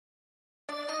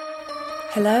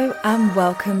Hello and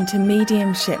welcome to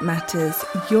Mediumship Matters,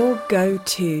 your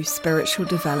go-to spiritual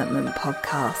development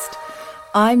podcast.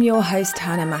 I'm your host,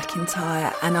 Hannah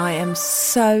McIntyre, and I am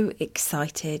so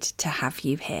excited to have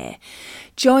you here.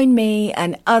 Join me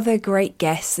and other great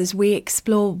guests as we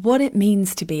explore what it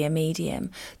means to be a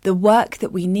medium, the work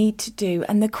that we need to do,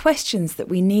 and the questions that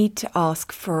we need to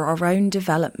ask for our own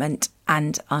development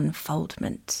and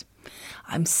unfoldment.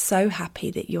 I'm so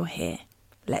happy that you're here.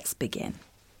 Let's begin.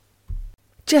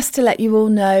 Just to let you all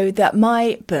know that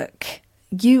my book,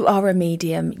 You Are a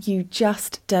Medium, You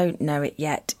Just Don't Know It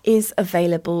Yet, is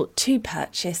available to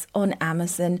purchase on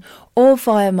Amazon or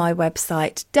via my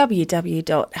website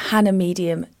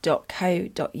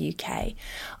www.hannahmedium.co.uk.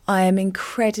 I am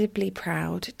incredibly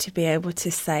proud to be able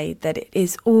to say that it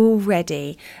is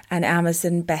already an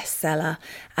Amazon bestseller,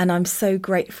 and I'm so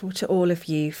grateful to all of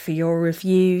you for your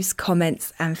reviews,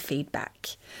 comments and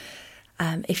feedback.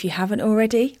 If you haven't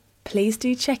already, please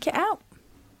do check it out.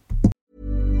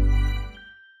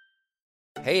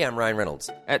 Hey, I'm Ryan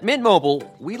Reynolds. At Mint Mobile,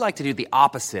 we like to do the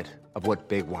opposite of what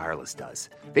Big Wireless does.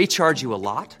 They charge you a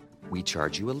lot, we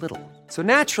charge you a little. So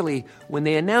naturally, when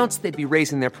they announced they'd be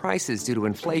raising their prices due to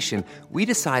inflation, we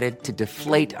decided to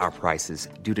deflate our prices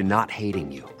due to not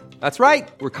hating you. That's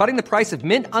right. We're cutting the price of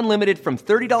Mint Unlimited from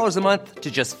 $30 a month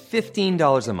to just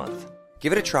 $15 a month.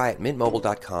 Give it a try at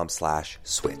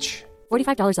mintmobile.com/switch.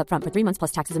 $45 up front for 3 months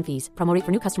plus taxes and fees. Promo rate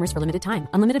for new customers for limited time.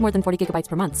 Unlimited more than 40 gigabytes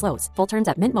per month. Slows full terms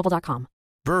at mintmobile.com.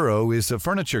 Burrow is a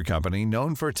furniture company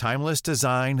known for timeless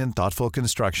design and thoughtful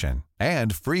construction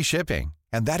and free shipping,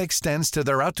 and that extends to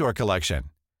their outdoor collection.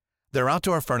 Their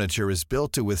outdoor furniture is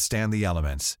built to withstand the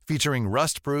elements, featuring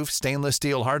rust-proof stainless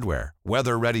steel hardware,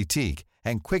 weather-ready teak,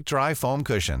 and quick-dry foam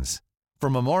cushions. For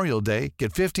Memorial Day,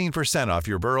 get 15% off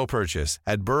your Burrow purchase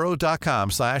at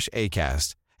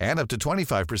burrow.com/acast. And up to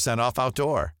 25% off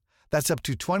outdoor. That's up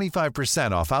to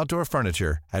 25% off outdoor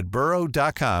furniture at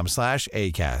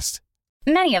burrow.com/acast.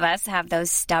 Many of us have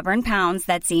those stubborn pounds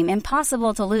that seem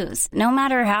impossible to lose, no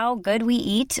matter how good we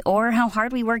eat or how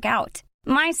hard we work out.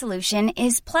 My solution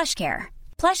is PlushCare.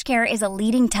 PlushCare is a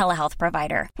leading telehealth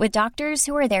provider with doctors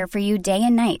who are there for you day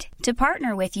and night to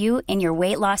partner with you in your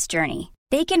weight loss journey.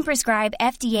 They can prescribe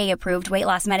FDA-approved weight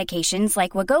loss medications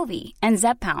like Wegovy and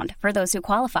Zepbound for those who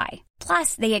qualify.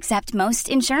 Plus, they accept most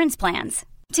insurance plans.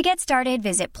 To get started,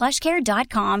 visit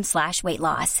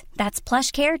plushcare.com/weightloss. That's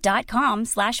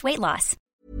plushcare.com/weightloss.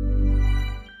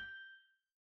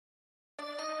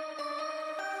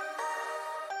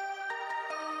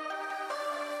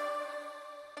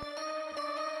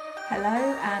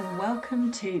 Hello and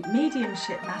welcome to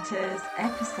Mediumship Matters,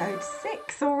 episode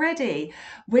 6 already,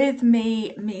 with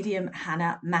me, medium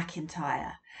Hannah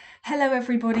McIntyre. Hello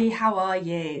everybody, how are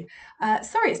you?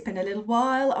 Sorry it's been a little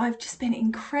while. I've just been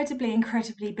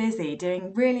incredibly busy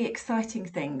doing really exciting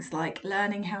things like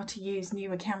learning how to use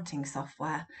new accounting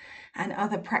software and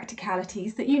other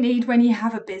practicalities that you need when you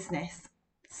have a business.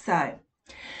 So,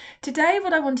 today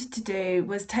what I wanted to do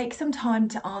was take some time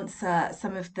to answer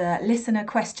some of the listener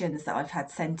questions that I've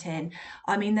had sent in.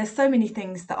 I mean, there's so many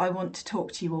things that I want to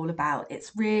talk to you all about.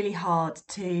 It's really hard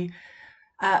to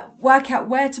work out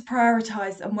where to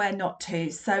prioritise and where not to.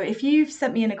 So if you've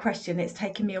sent me in a question, it's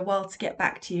taken me a while to get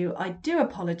back to you. I do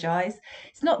apologise.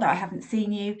 It's not that I haven't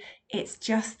seen you. It's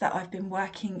just that I've been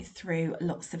working through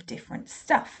lots of different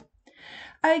stuff.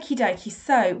 Okie dokie.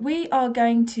 So we are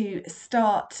going to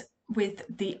start with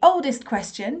the oldest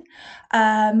question,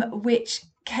 which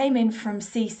came in from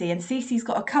Cece, and Cece's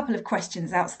got a couple of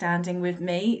questions outstanding with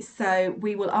me, so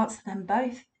we will answer them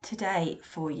both today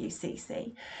for you,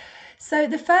 Cece. So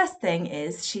the first thing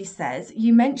is, she says,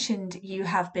 you mentioned you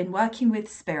have been working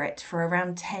with spirit for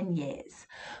around 10 years.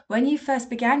 When you first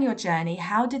began your journey,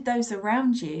 how did those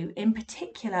around you, in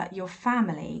particular your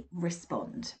family,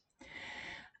 respond?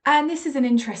 And this is an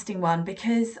interesting one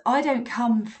because I don't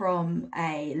come from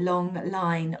a long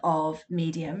line of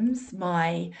mediums.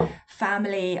 My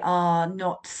family are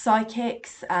not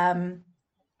psychics. And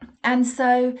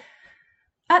so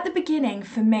at the beginning,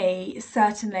 for me,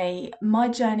 certainly, my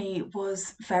journey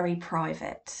was very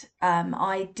private.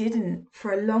 I didn't,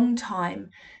 for a long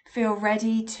time, feel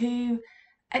ready to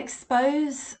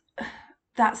expose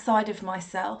that side of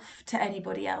myself to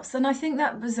anybody else. And I think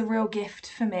that was a real gift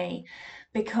for me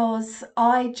because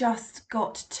I just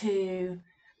got to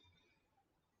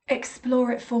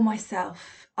explore it for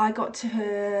myself. I got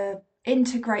to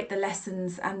integrate the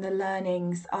lessons and the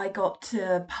learnings. I got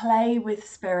to play with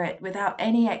spirit without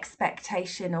any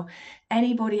expectation or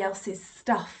anybody else's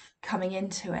stuff coming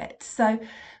into it. So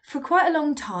for quite a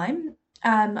long time,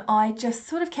 I just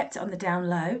sort of kept it on the down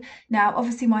low. Now,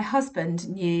 obviously, my husband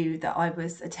knew that I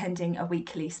was attending a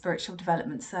weekly spiritual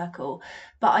development circle,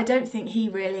 but I don't think he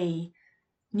really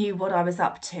knew what I was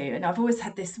up to. And I've always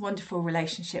had this wonderful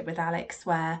relationship with Alex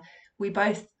where we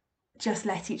both just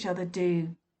let each other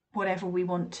do whatever we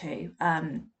want to.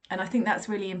 And I think that's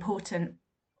really important.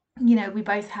 You know, we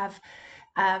both have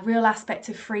a real aspect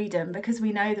of freedom because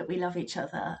we know that we love each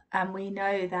other and we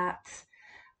know that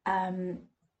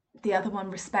the other one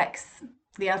respects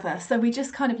the other. So we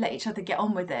just kind of let each other get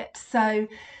on with it. So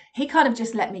he kind of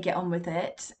just let me get on with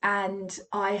it. And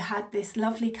I had this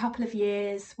lovely couple of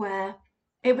years where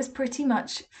it was pretty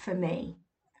much for me.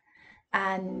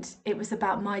 And it was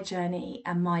about my journey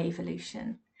and my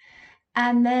evolution.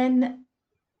 And then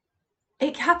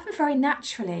it happened very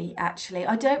naturally, actually.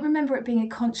 I don't remember it being a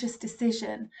conscious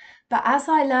decision. But as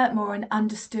I learnt more and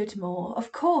understood more,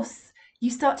 of course, you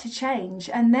start to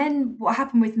change. And then what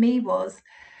happened with me was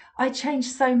I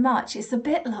changed so much. It's a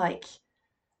bit like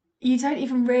you don't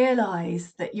even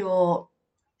realize that you're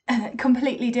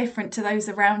completely different to those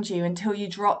around you until you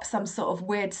drop some sort of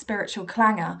weird spiritual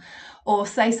clangor or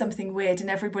say something weird and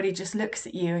everybody just looks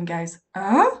at you and goes,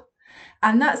 oh?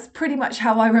 And that's pretty much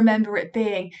how I remember it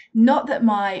being. Not that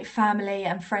my family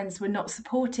and friends were not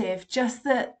supportive, just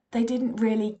that they didn't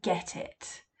really get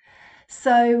it.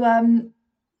 So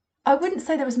I wouldn't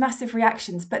say there was massive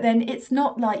reactions, but then it's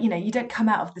not like, you know, you don't come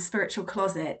out of the spiritual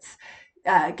closets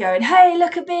going, hey,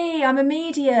 look at me, I'm a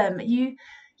medium.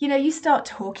 You know, you start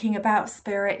talking about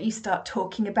spirit, you start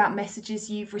talking about messages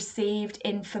you've received,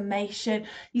 information,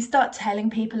 you start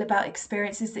telling people about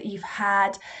experiences that you've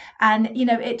had, and, you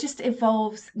know, it just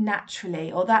evolves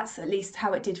naturally, or that's at least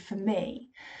how it did for me.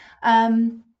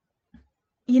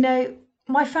 You know,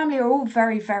 my family are all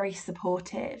very, very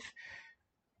supportive.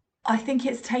 I think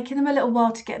it's taken them a little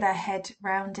while to get their head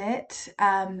around it.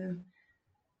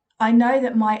 I know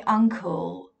that my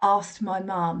uncle asked my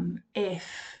mum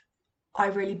if I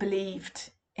really believed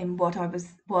in what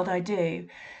I do,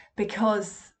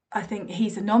 because I think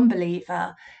he's a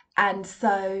non-believer, and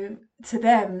so to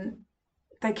them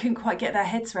they couldn't quite get their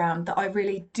heads around that I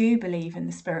really do believe in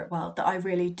the spirit world, that I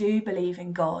really do believe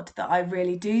in God, that I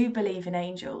really do believe in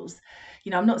angels.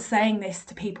 You know, I'm not saying this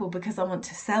to people because I want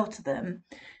to sell to them.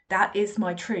 That is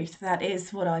my truth. That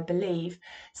is what I believe.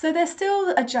 So they're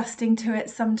still adjusting to it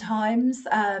sometimes,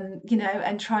 you know,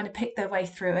 and trying to pick their way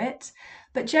through it.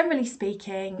 But generally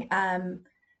speaking,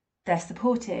 they're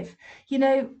supportive. You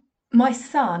know, my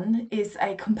son is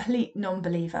a complete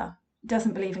non-believer,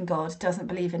 doesn't believe in God, doesn't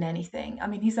believe in anything. I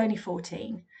mean, he's only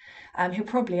 14. He'll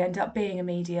probably end up being a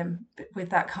medium with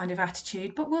that kind of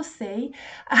attitude, but we'll see.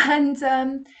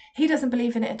 And he doesn't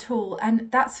believe in it at all.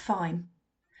 And that's fine,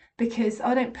 because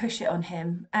I don't push it on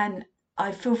him. And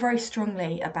I feel very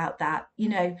strongly about that. You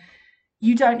know,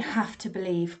 you don't have to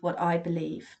believe what I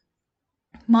believe.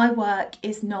 My work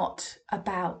is not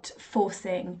about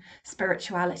forcing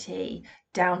spirituality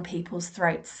down people's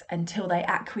throats until they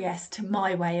acquiesce to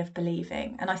my way of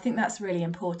believing. And I think that's really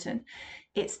important.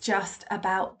 It's just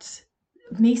about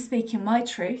me speaking my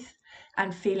truth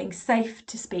and feeling safe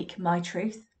to speak my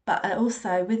truth. But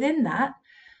also within that,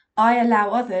 I allow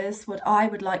others what I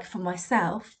would like for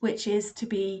myself, which is to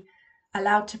be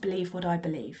allowed to believe what I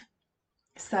believe.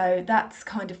 So that's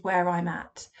kind of where I'm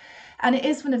at. And it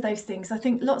is one of those things. I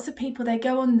think lots of people, they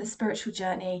go on the spiritual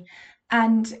journey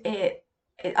and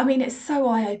I mean, it's so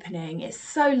eye-opening, it's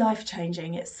so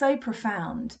life-changing, it's so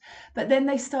profound, but then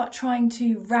they start trying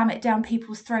to ram it down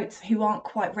people's throats who aren't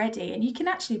quite ready, and you can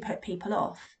actually put people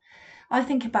off. I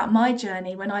think about my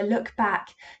journey. When I look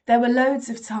back, there were loads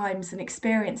of times and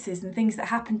experiences and things that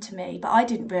happened to me, but I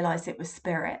didn't realize it was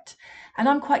spirit. And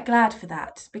I'm quite glad for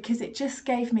that, because it just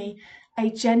gave me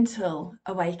a gentle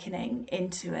awakening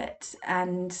into it.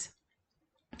 And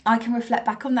I can reflect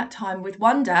back on that time with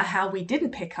wonder how we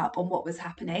didn't pick up on what was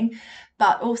happening,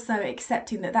 but also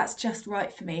accepting that that's just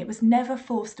right for me. It was never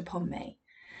forced upon me.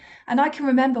 And I can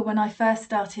remember when I first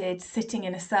started sitting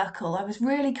in a circle, I was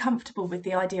really comfortable with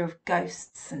the idea of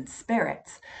ghosts and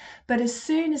spirits. But as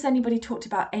soon as anybody talked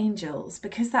about angels,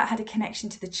 because that had a connection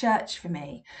to the church for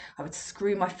me, I would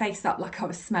screw my face up like I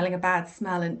was smelling a bad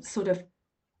smell and sort of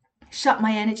shut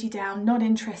my energy down, not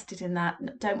interested in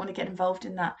that, don't want to get involved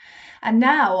in that. And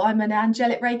now I'm an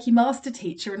angelic Reiki master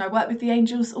teacher and I work with the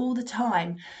angels all the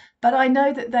time. But I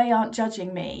know that they aren't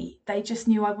judging me. They just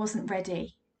knew I wasn't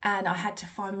ready. And I had to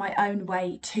find my own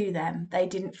way to them. They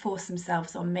didn't force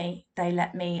themselves on me. They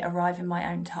let me arrive in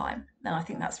my own time. And I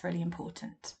think that's really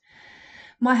important.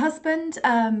 My husband,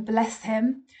 bless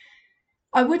him,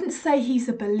 I wouldn't say he's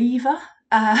a believer.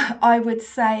 I would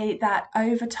say that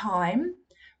over time,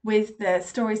 with the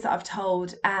stories that I've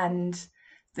told and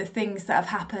the things that have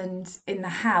happened in the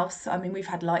house. I mean, we've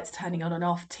had lights turning on and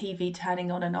off, TV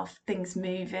turning on and off, things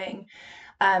moving.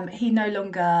 He no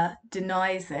longer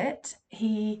denies it.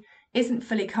 He isn't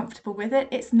fully comfortable with it.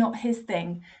 It's not his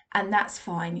thing, and that's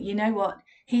fine. You know what?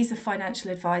 He's a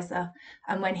financial advisor,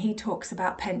 and when he talks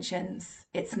about pensions,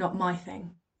 it's not my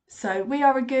thing. So we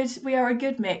are a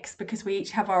good mix because we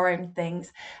each have our own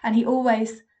things, and he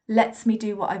always lets me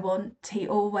do what I want. He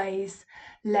always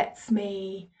lets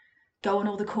me go on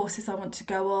all the courses I want to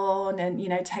go on,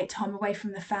 and take time away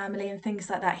from the family and things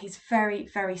like that. He's very,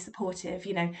 very supportive.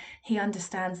 He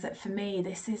understands that for me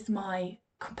this is my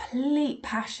complete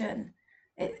passion.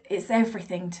 It's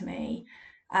everything to me.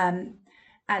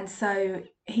 And so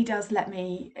he does let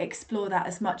me explore that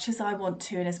as much as I want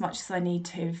to and as much as I need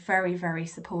to. Very, very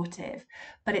supportive,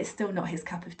 but it's still not his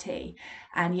cup of tea.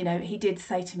 And he did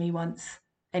say to me once,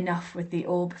 enough with the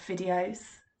orb videos.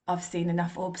 I've seen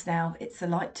enough orbs now. It's a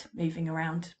light moving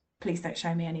around. Please don't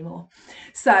show me anymore.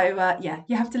 So yeah,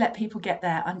 you have to let people get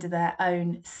there under their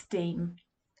own steam.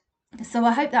 So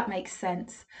I hope that makes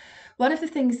sense. One of the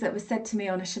things that was said to me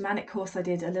on a shamanic course I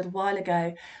did a little while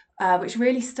ago, which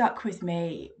really stuck with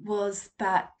me, was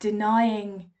that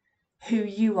denying who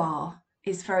you are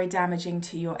is very damaging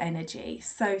to your energy.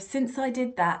 So since I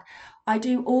did that, I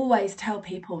do always tell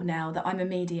people now that I'm a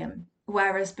medium.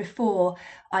 Whereas before,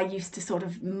 I used to sort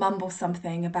of mumble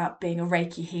something about being a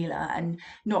Reiki healer and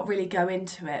not really go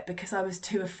into it because I was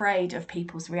too afraid of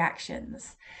people's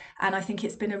reactions. And I think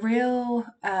it's been a real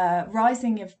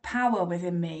rising of power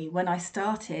within me when I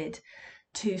started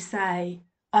to say,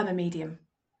 I'm a medium,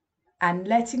 and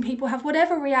letting people have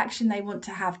whatever reaction they want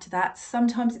to have to that.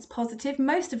 Sometimes it's positive,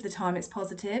 most of the time it's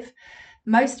positive.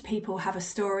 Most people have a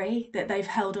story that they've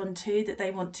held on to that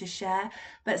they want to share,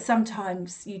 but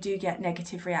sometimes you do get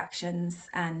negative reactions,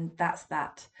 and that's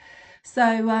that.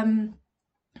 So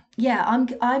yeah,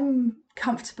 I'm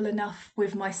comfortable enough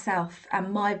with myself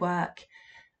and my work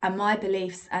and my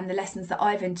beliefs and the lessons that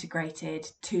I've integrated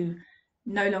to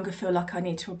no longer feel like I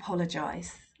need to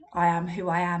apologize. I am who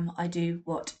I am. I do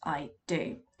what I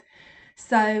do.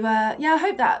 So yeah, I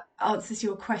hope that answers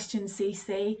your question,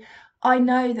 Cece. I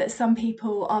know that some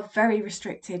people are very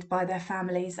restricted by their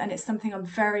families, and it's something I'm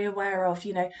very aware of.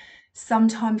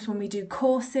 Sometimes when we do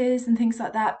courses and things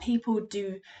like that, people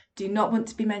do not want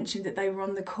to be mentioned that they were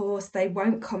on the course. They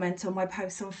won't comment on my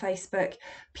posts on Facebook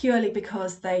purely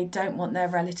because they don't want their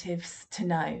relatives to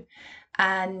know.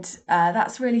 And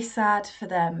that's really sad for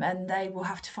them, and they will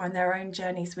have to find their own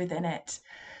journeys within it.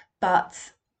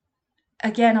 But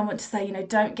again, I want to say,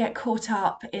 don't get caught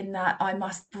up in that I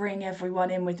must bring everyone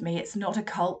in with me. It's not a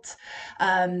cult,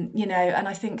 and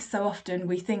I think so often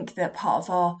we think that part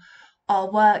of our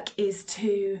work is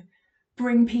to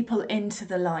bring people into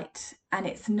the light, and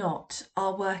it's not.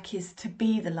 Our work is to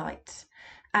be the light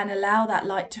and allow that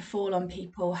light to fall on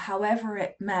people however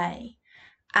it may.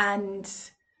 And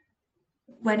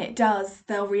when it does,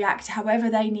 they'll react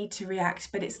however they need to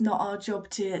react, but it's not our job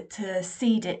to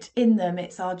seed it in them.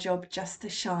 It's our job just to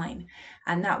shine,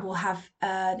 and that will have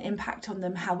an impact on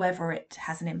them however it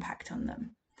has an impact on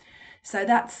them. So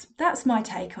that's my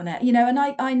take on it. And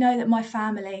I know that my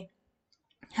family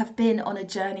have been on a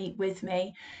journey with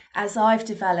me as I've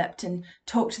developed and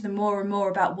talked to them more and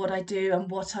more about what I do and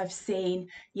what I've seen.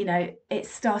 It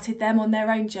started them on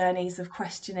their own journeys of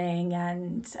questioning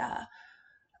and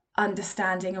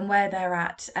understanding and where they're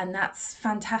at, and that's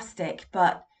fantastic.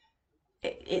 But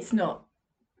it's not,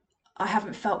 I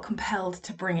haven't felt compelled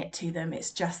to bring it to them.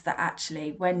 It's just that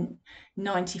actually when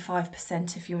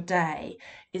 95% of your day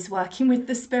is working with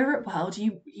the spirit world,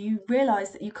 you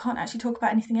realize that you can't actually talk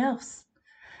about anything else.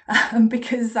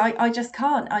 Because I just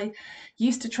can't. I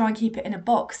used to try and keep it in a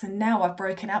box, and now I've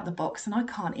broken out the box and I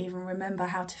can't even remember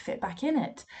how to fit back in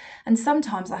it. And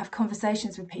sometimes I have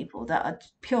conversations with people that are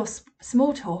pure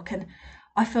small talk, and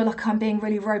I feel like I'm being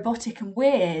really robotic and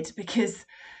weird because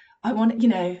I want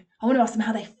to ask them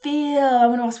how they feel. I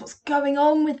want to ask what's going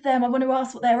on with them. I want to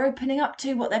ask what they're opening up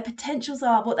to, what their potentials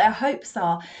are, what their hopes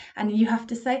are. And you have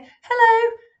to say,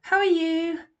 hello, how are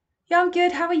you? Yeah, I'm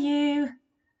good. How are you?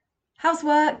 How's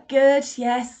work? Good.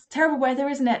 Yes. Terrible weather,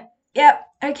 isn't it? Yep.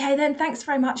 Okay then. Thanks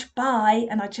very much. Bye.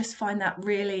 And I just find that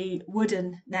really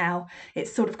wooden now.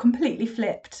 It's sort of completely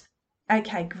flipped.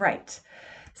 Okay, great.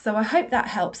 So I hope that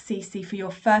helps, Cece, for your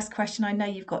first question. I know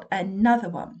you've got another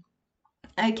one.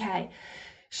 Okay.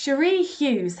 Cherie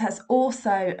Hughes has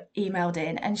also emailed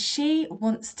in, and she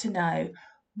wants to know,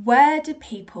 where do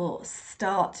people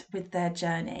start with their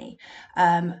journey?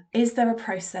 Is there a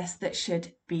process that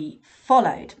should be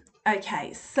followed?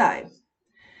 Okay, so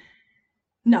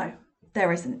no,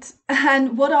 there isn't.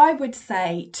 And what I would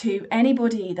say to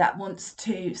anybody that wants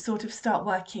to sort of start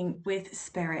working with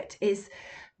spirit is,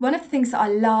 one of the things that I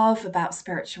love about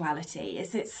spirituality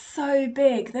is it's so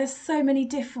big. There's so many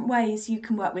different ways you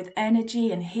can work with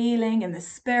energy and healing and the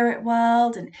spirit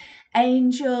world and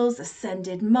angels,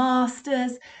 ascended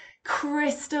masters,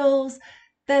 crystals.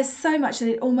 There's so much that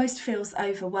it almost feels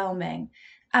overwhelming.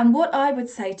 And what I would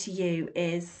say to you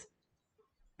is,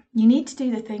 you need to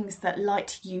do the things that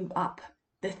light you up,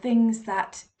 the things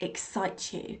that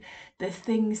excite you, the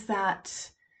things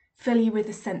that fill you with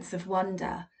a sense of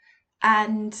wonder.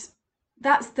 And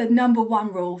that's the number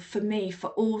one rule for me for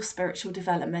all spiritual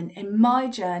development. In my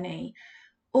journey,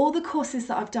 all the courses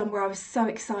that I've done where I was so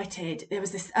excited, there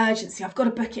was this urgency, I've got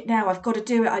to book it now, I've got to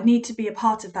do it, I need to be a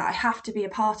part of that, I have to be a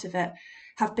part of it,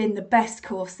 have been the best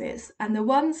courses. And the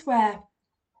ones where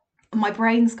my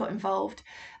brain's got involved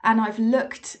and I've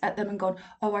looked at them and gone,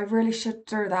 oh, I really should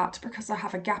do that because I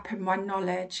have a gap in my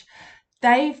knowledge,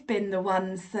 they've been the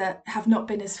ones that have not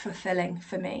been as fulfilling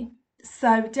for me.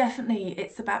 So definitely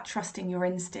it's about trusting your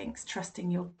instincts, trusting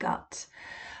your gut.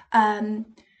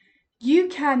 You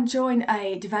can join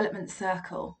a development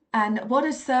circle. And what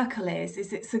a circle is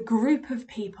it's a group of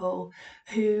people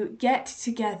who get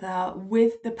together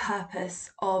with the purpose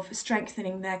of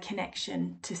strengthening their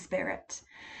connection to spirit.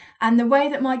 And the way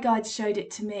that my guides showed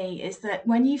it to me is that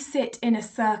when you sit in a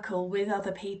circle with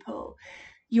other people,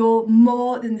 you're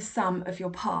more than the sum of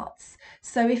your parts.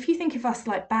 So if you think of us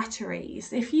like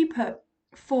batteries, if you put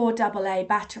 4 AA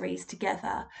batteries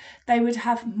together, they would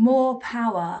have more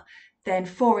power than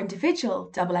 4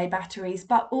 individual AA batteries,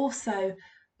 but also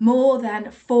more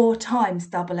than 4 times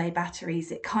AA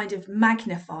batteries. It kind of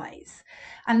magnifies.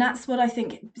 And that's what I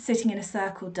think sitting in a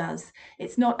circle does.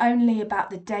 It's not only about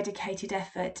the dedicated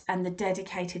effort and the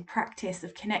dedicated practice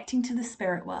of connecting to the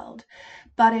spirit world,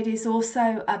 but it is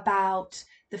also about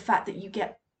the fact that you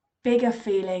get bigger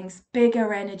feelings,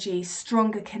 bigger energy,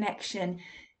 stronger connection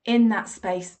in that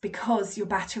space because your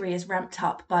battery is ramped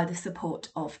up by the support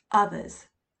of others.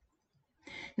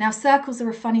 Now, circles are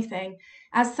a funny thing.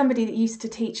 As somebody that used to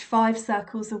teach 5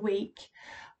 circles a week,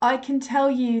 I can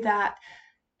tell you that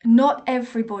not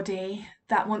everybody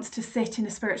that wants to sit in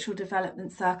a spiritual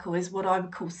development circle is what I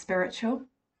would call spiritual.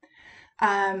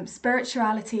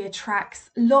 Spirituality attracts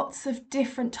lots of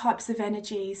different types of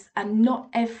energies, and not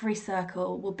every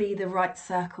circle will be the right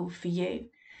circle for you.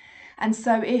 And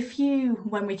so if you,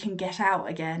 when we can get out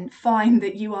again, find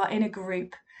that you are in a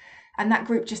group and that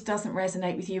group just doesn't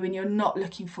resonate with you and you're not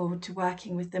looking forward to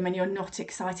working with them and you're not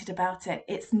excited about it,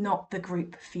 it's not the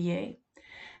group for you.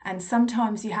 And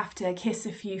sometimes you have to kiss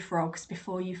a few frogs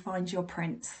before you find your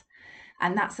prince.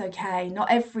 And that's okay.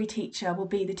 Not every teacher will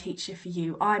be the teacher for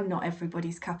you. I'm not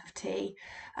everybody's cup of tea.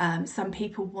 Some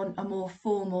people want a more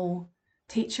formal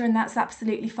teacher, and that's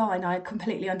absolutely fine. I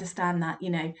completely understand that,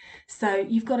 So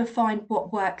you've got to find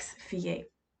what works for you.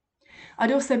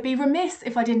 I'd also be remiss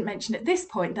if I didn't mention at this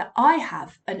point that I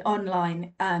have an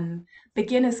online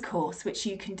beginner's course which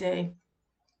you can do,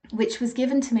 which was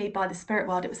given to me by the Spirit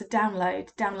World. It was a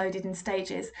downloaded in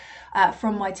stages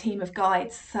from my team of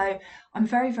guides. So I'm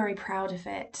very, very proud of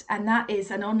it. And that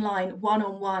is an online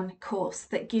one-on-one course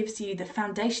that gives you the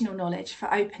foundational knowledge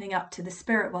for opening up to the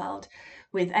spirit world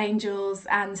with angels,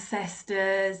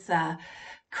 ancestors,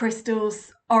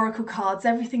 crystals, oracle cards,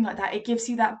 everything like that. It gives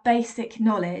you that basic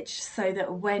knowledge so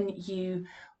that when you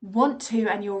want to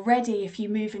and you're ready, if you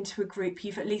move into a group,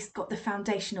 you've at least got the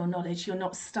foundational knowledge. You're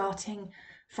not starting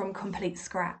from complete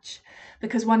scratch.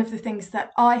 Because one of the things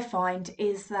that I find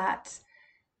is that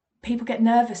people get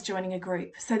nervous joining a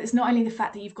group. So it's not only the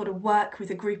fact that you've got to work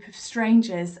with a group of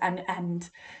strangers and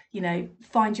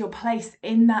find your place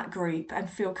in that group and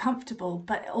feel comfortable,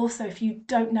 but also if you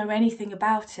don't know anything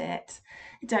about it,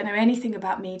 don't know anything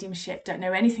about mediumship, don't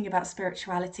know anything about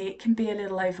spirituality, it can be a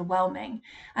little overwhelming.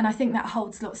 And I think that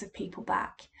holds lots of people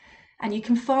back. And you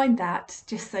can find that,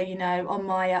 just so you know, on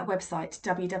my website,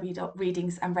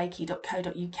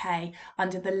 www.readingsandreiki.co.uk,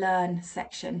 under the Learn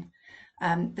section.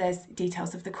 There's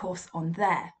details of the course on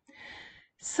there.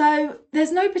 So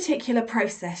there's no particular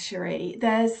process, Cherie.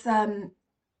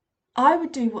 I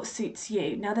would do what suits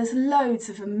you. Now, there's loads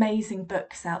of amazing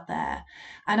books out there.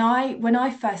 And when I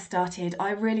first started,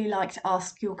 I really liked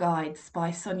Ask Your Guides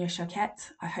by Sonia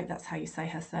Choquette. I hope that's how you say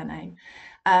her surname.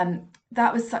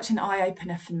 That was such an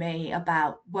eye-opener for me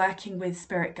about working with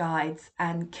spirit guides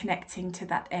and connecting to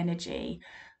that energy.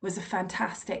 Was a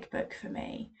fantastic book for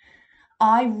me.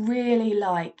 I really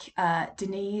like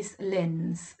Denise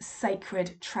Linn's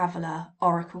Sacred Traveller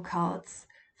Oracle cards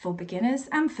for beginners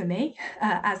and for me,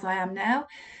 as I am now.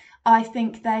 I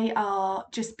think they are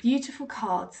just beautiful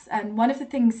cards. And one of the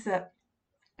things that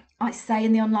I say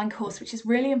in the online course, which is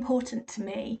really important to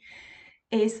me,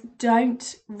 is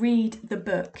don't read the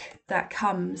book that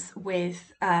comes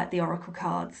with the oracle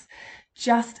cards.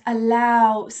 Just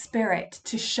allow Spirit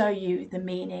to show you the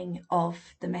meaning of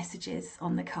the messages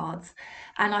on the cards.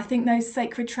 And I think those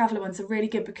Sacred Traveller ones are really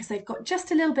good because they've got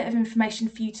just a little bit of information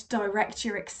for you to direct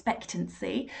your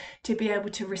expectancy to be able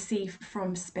to receive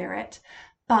from Spirit.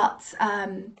 But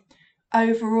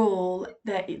overall,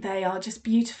 they are just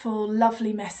beautiful,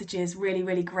 lovely messages, really,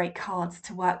 really great cards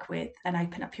to work with and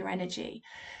open up your energy.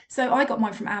 So I got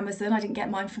mine from Amazon. I didn't get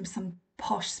mine from some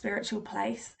posh spiritual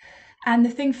place. And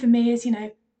the thing for me is,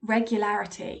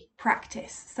 regularity,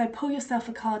 practice. So pull yourself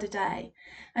a card a day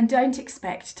and don't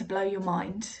expect to blow your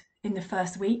mind in the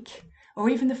first week or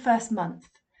even the first month,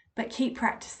 but keep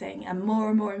practicing and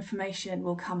more information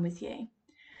will come with you.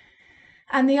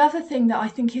 And the other thing that I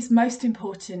think is most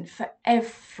important for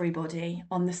everybody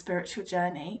on the spiritual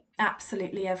journey,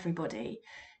 absolutely everybody,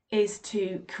 is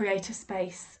to create a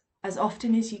space as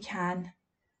often as you can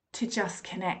to just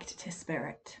connect to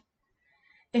Spirit.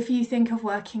 If you think of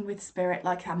working with Spirit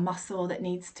like a muscle that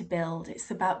needs to build,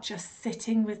 it's about just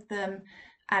sitting with them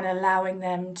and allowing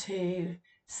them to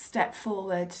step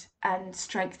forward and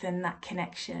strengthen that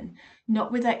connection,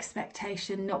 not with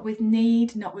expectation, not with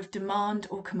need, not with demand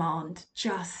or command,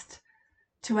 just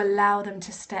to allow them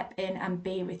to step in and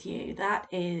be with you. That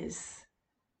is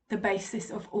the basis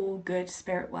of all good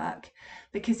spirit work,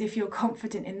 because if you're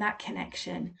confident in that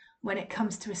connection, when it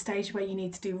comes to a stage where you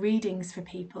need to do readings for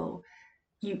people,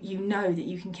 you know that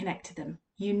you can connect to them.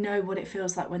 You know what it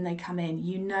feels like when they come in.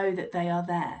 You know that they are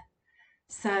there.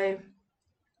 So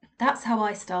that's how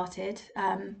I started.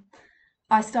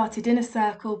 I started in a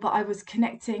circle, but I was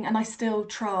connecting, and I still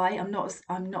try. I'm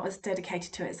not as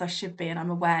dedicated to it as I should be, and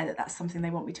I'm aware that that's something they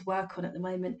want me to work on at the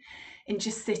moment, in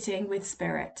just sitting with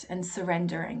Spirit and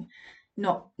surrendering,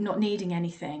 not needing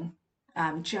anything,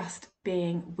 just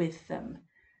being with them.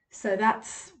 So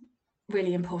that's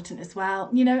really important as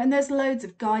well, and there's loads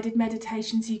of guided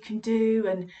meditations you can do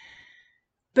and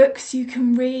books you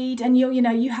can read, and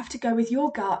you have to go with your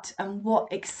gut and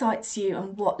what excites you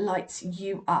and what lights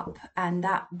you up, and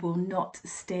that will not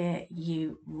steer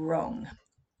you wrong.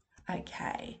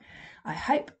 Okay, I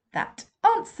hope that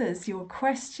answers your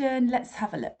question. Let's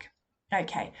have a look.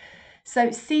 Okay, so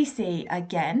Cece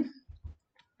again.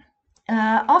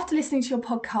 After listening to your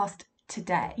podcast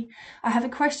today, I have a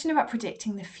question about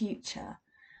predicting the future.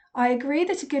 I agree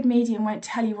that a good medium won't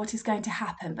tell you what is going to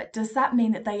happen, but does that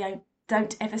mean that they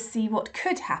don't ever see what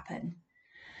could happen?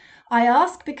 I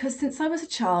ask because since I was a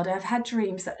child, I've had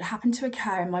dreams that happen to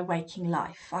occur in my waking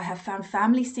life. I have found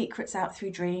family secrets out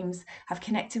through dreams, have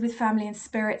connected with family and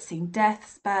spirit, seen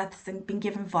deaths, births, and been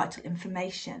given vital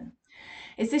information.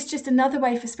 Is this just another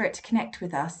way for Spirit to connect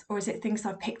with us, or is it things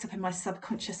I've picked up in my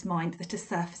subconscious mind that are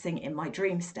surfacing in my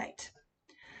dream state?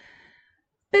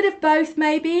 Bit of both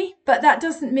maybe, but that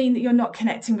doesn't mean that you're not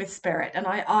connecting with Spirit, and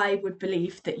I would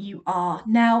believe that you are.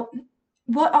 Now,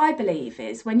 what I believe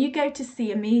is when you go to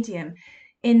see a medium,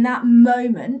 in that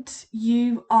moment,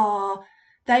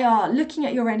 they are looking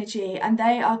at your energy and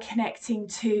they are connecting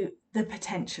to the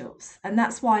potentials. And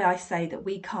that's why I say that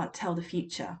we can't tell the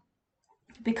future,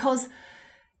 because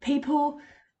people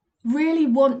really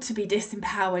want to be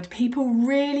disempowered. People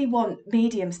really want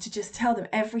mediums to just tell them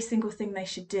every single thing they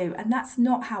should do. And that's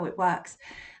not how it works.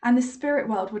 And the spirit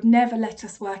world would never let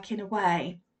us work in a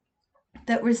way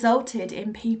that resulted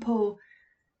in people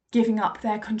giving up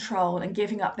their control and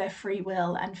giving up their free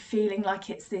will and feeling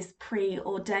like it's this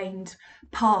preordained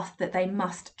path that they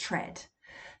must tread.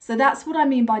 So that's what I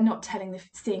mean by not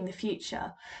seeing the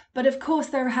future. But of course,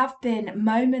 there have been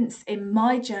moments in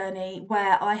my journey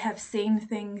where I have seen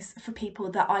things for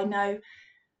people that I know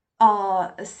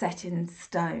are set in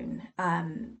stone.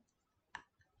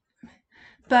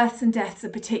 Births and deaths are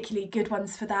particularly good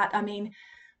ones for that. I mean,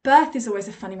 birth is always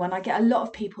a funny one. I get a lot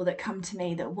of people that come to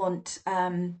me that want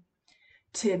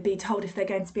to be told if they're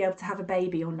going to be able to have a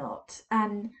baby or not.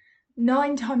 And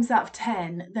 9 times out of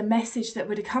 10, the message that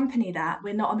would accompany that,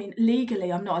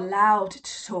 legally, I'm not allowed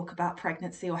to talk about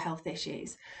pregnancy or health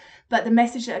issues, but the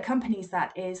message that accompanies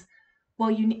that is,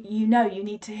 well, you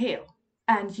need to heal.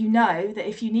 And you know that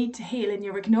if you need to heal and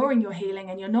you're ignoring your healing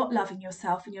and you're not loving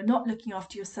yourself and you're not looking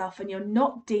after yourself and you're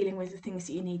not dealing with the things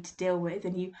that you need to deal with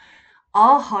and you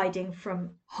are hiding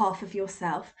from half of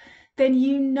yourself, then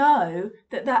you know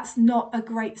that that's not a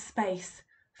great space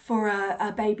for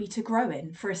a baby to grow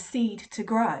in, for a seed to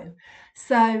grow.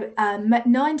 So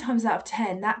 9 times out of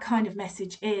 10, that kind of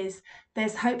message is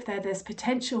there's hope there, there's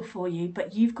potential for you,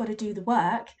 but you've got to do the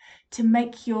work to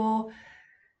make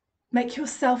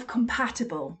yourself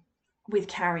compatible with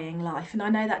carrying life. And I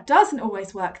know that doesn't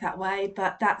always work that way,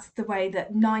 but that's the way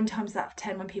that 9 times out of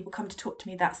 10 when people come to talk to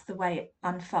me, that's the way it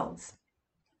unfolds.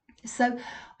 So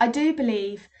I do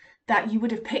believe that you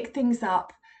would have picked things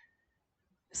up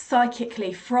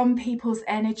psychically from people's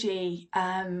energy,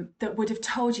 that would have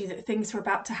told you that things were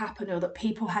about to happen or that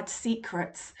people had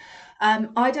secrets.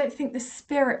 I don't think the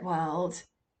spirit world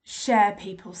share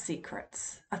people's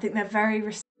secrets. I think they're very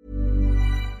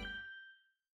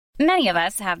Many of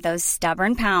us have those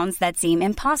stubborn pounds that seem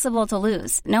impossible to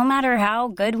lose, no matter how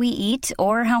good we eat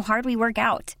or how hard we work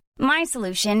out. My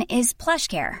solution is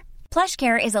PlushCare.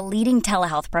 PlushCare is a leading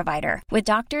telehealth provider with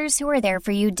doctors who are there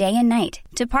for you day and night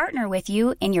to partner with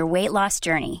you in your weight loss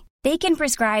journey. They can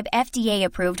prescribe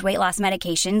FDA-approved weight loss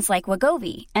medications like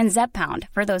Wegovy and Zepbound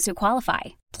for those who qualify.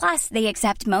 Plus, they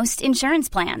accept most insurance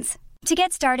plans. To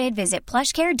get started, visit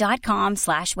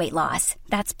plushcare.com/weightloss.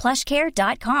 That's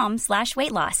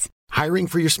plushcare.com/weightloss. Hiring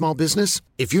for your small business?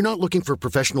 If you're not looking for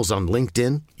professionals on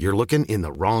LinkedIn, you're looking in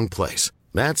the wrong place.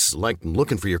 That's like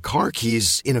looking for your car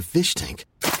keys in a fish tank.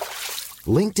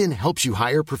 LinkedIn helps you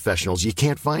hire professionals you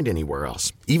can't find anywhere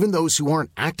else, even those who aren't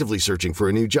actively searching for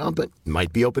a new job but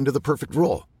might be open to the perfect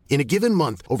role. In a given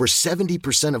month, over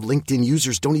 70% of LinkedIn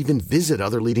users don't even visit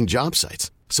other leading job sites.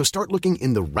 So start looking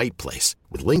in the right place.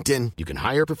 With LinkedIn, you can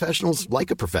hire professionals like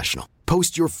a professional.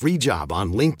 Post your free job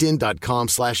on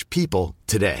linkedin.com/people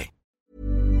today.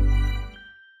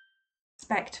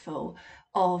 Respectful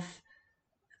of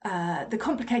the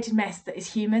complicated mess that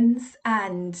is humans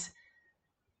and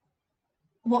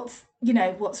what's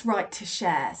right to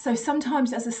share. So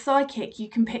sometimes as a psychic, you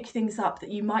can pick things up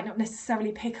that you might not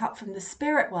necessarily pick up from the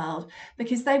spirit world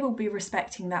because they will be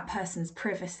respecting that person's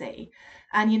privacy.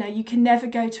 And, you can never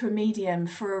go to a medium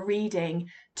for a reading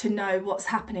to know what's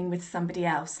happening with somebody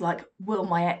else. Like, will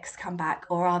my ex come back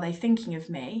or are they thinking of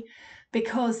me?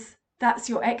 Because that's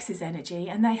your ex's energy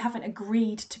and they haven't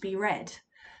agreed to be read.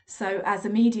 So as a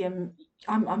medium,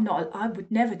 I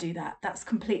would never do that. That's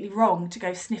completely wrong to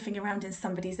go sniffing around in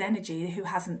somebody's energy who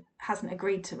hasn't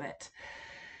agreed to it.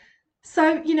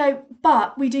 So,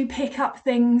 but we do pick up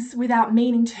things without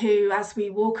meaning to as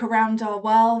we walk around our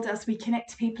world, as we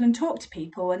connect to people and talk to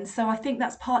people. And so I think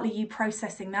that's partly you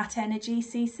processing that energy,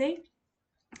 Cece.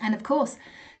 And of course,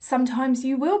 sometimes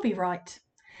you will be right.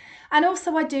 And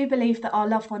also, I do believe that our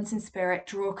loved ones in spirit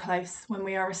draw close when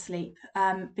we are asleep,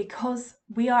 because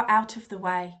we are out of the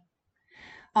way.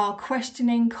 Our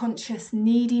questioning, conscious,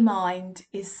 needy mind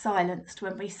is silenced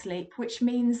when we sleep, which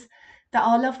means that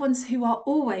our loved ones who are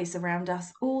always around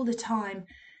us all the time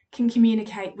can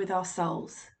communicate with our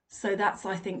souls. So that's,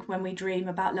 I think, when we dream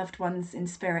about loved ones in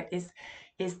spirit,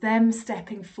 is them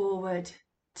stepping forward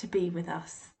to be with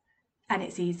us. And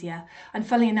it's easier. And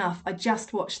funnily enough, I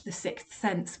just watched The Sixth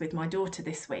Sense with my daughter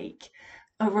this week.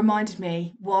 It reminded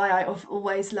me why I've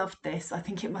always loved this. I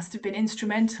think it must have been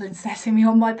instrumental in setting me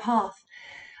on my path,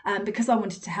 because I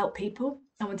wanted to help people.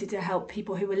 I wanted to help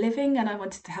people who were living and I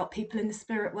wanted to help people in the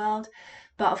spirit world.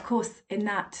 But of course, in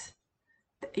that,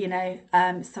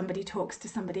 somebody talks to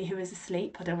somebody who is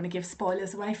asleep. I don't want to give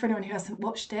spoilers away for anyone who hasn't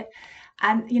watched it.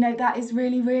 And, that is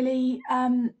really, really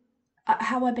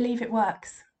how I believe it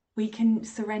works. We can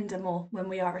surrender more when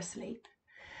we are asleep.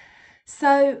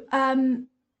 So,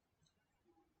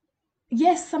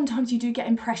 yes, sometimes you do get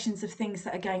impressions of things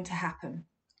that are going to happen.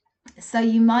 So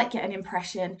you might get an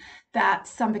impression that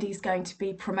somebody's going to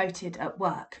be promoted at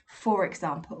work, for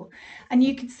example. And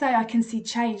you could say, I can see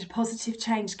change, positive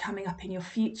change coming up in your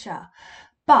future.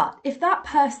 But if that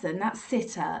person, that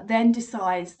sitter, then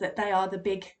decides that they are the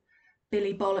big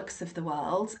Billy Bollocks of the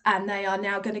world and they are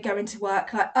now going to go into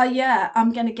work like, oh yeah,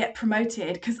 I'm going to get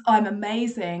promoted because I'm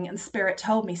amazing and spirit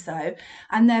told me so,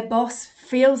 and their boss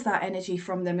feels that energy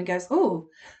from them and goes, oh,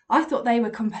 I thought they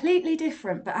were completely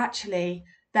different, but actually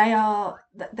they're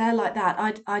like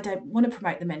that, I don't want to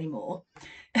promote them anymore,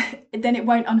 then it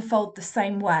won't unfold the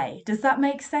same way. Does that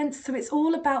make sense? So it's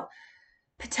all about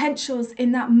potentials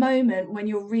in that moment when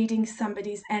you're reading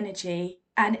somebody's energy.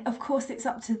 And of course, it's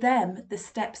up to them, the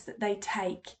steps that they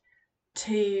take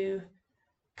to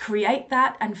create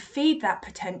that and feed that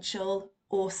potential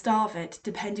or starve it,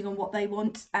 depending on what they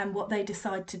want and what they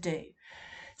decide to do.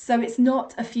 So it's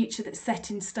not a future that's set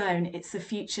in stone. It's a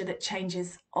future that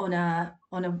changes on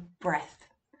a breath,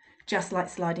 just like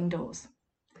sliding doors.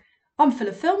 I'm full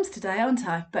of films today, aren't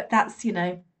I? But that's,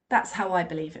 that's how I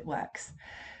believe it works.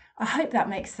 I hope that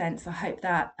makes sense. I hope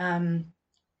that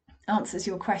answers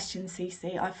your question,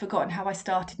 Cece. I've forgotten how I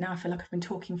started now. I feel like I've been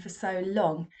talking for so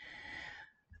long.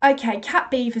 Okay,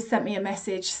 Cat Beaver sent me a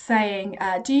message saying,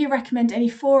 do you recommend any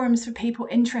forums for people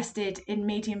interested in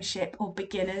mediumship or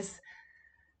beginners?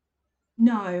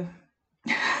 No,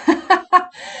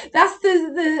 That's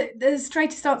the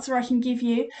straightest answer I can give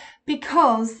you,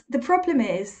 because the problem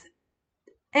is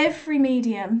every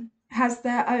medium has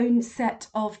their own set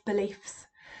of beliefs.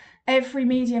 Every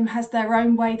medium has their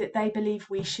own way that they believe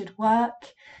we should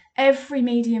work. Every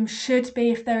medium should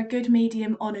be, if they're a good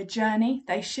medium, on a journey.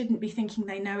 They shouldn't be thinking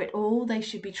they know it all. They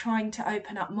should be trying to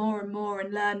open up more and more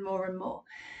and learn more and more.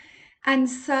 And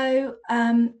so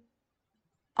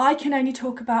I can only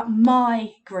talk about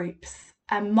my groups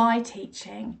and my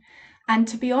teaching. And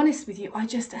to be honest with you, I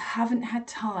just haven't had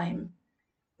time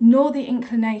nor the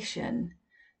inclination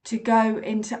to go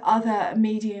into other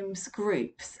mediums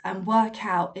groups and work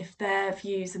out if their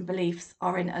views and beliefs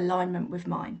are in alignment with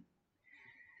mine.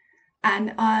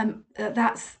 And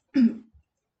that's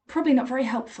probably not very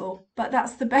helpful, but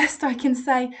that's the best I can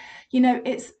say. You know,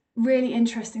 it's really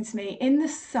interesting to me. In the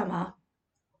summer,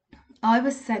 I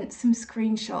was sent some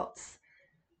screenshots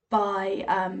by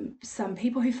some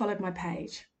people who followed my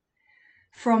page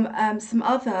from some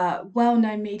other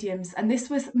well-known mediums, and this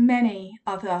was many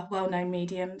other well-known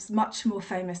mediums, much more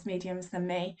famous mediums than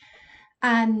me.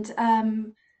 And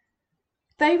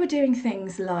they were doing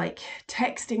things like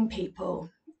texting people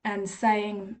and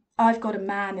saying, I've got a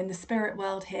man in the spirit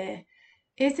world here.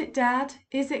 Is it dad?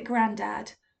 Is it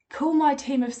granddad? Call my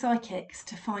team of psychics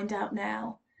to find out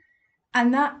now.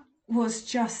 And that was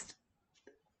just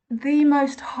the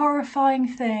most horrifying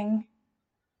thing.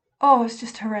 Oh, it's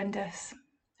just horrendous.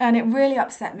 And it really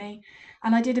upset me.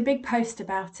 And I did a big post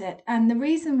about it. And the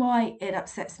reason why it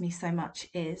upsets me so much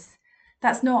is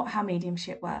that's not how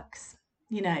mediumship works.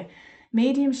 You know,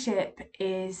 mediumship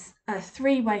is a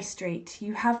three-way street.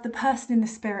 You have the person in the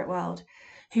spirit world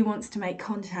who wants to make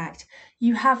contact.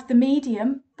 You have the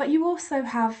medium, but you also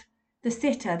have the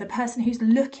sitter, the person who's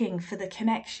looking for the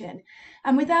connection.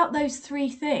 And without those three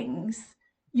things,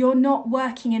 you're not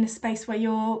working in a space where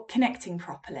you're connecting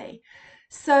properly.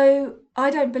 So I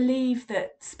don't believe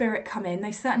that spirit come in.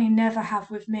 They certainly never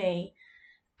have with me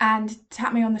and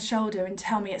tap me on the shoulder and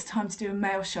tell me it's time to do a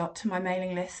mail shot to my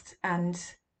mailing list and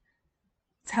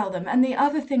tell them. And the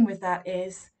other thing with that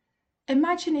is,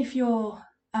 imagine if you're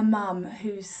a mum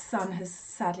whose son has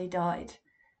sadly died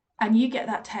and you get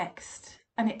that text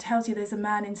and it tells you there's a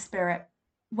man in spirit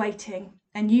waiting,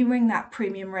 and you ring that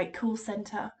premium rate call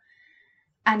centre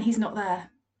and he's not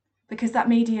there because that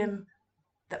medium,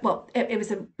 it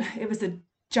was a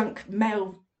junk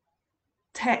mail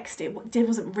text. It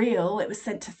wasn't real. It was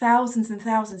sent to thousands and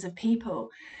thousands of people.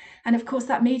 And of course,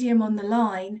 that medium on the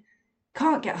line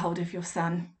can't get hold of your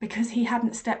son because he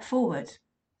hadn't stepped forward.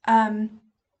 You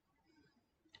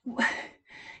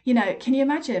know, can you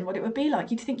imagine what it would be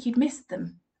like? You'd think you'd missed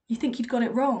them. You'd think you'd got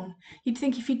it wrong. You'd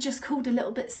think if you'd just called a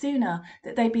little bit sooner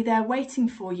that they'd be there waiting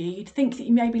for you. You'd think that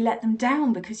you maybe let them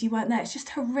down because you weren't there. It's just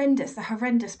horrendous, a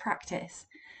horrendous practice.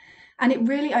 And it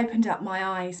really opened up my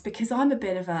eyes because I'm a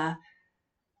bit of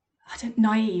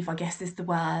naive, I guess is the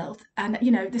word. And,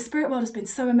 you know, the spirit world has been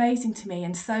so amazing to me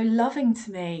and so loving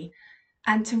to me.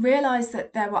 And to realise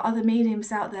that there were other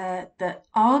mediums out there that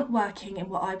aren't working in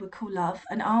what I would call love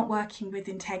and aren't working with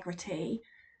integrity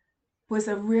was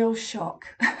a real shock.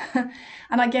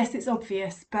 And I guess it's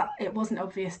obvious, but it wasn't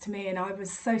obvious to me. And I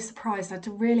was so surprised. I had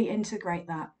to really integrate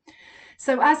that.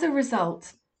 So as a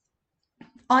result,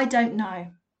 I don't know.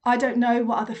 I don't know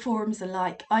what other forums are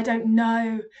like. I don't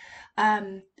know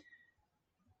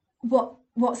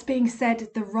what's being said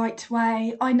the right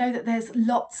way. I know that there's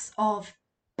lots of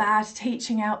bad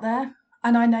teaching out there,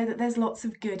 and I know that there's lots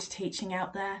of good teaching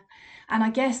out there. And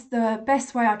I guess the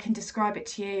best way I can describe it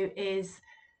to you is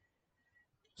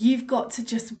you've got to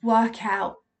just work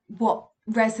out what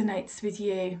resonates with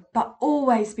you, but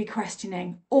always be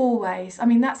questioning, always. I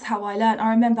mean, that's how I learned.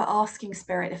 I remember asking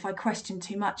Spirit if I questioned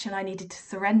too much and I needed to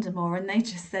surrender more, and they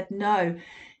just said, no,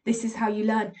 this is how you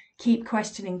learn. Keep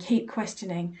questioning, keep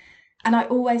questioning. And I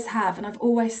always have, and I've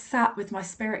always sat with my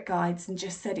spirit guides and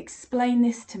just said, explain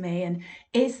this to me, and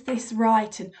is this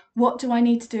right, and what do I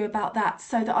need to do about that,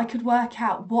 so that I could work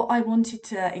out what I wanted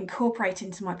to incorporate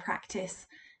into my practice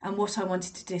and what I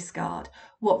wanted to discard,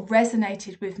 what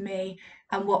resonated with me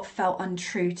and what felt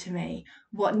untrue to me,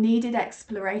 what needed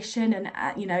exploration. And,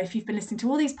 you know, if you've been listening to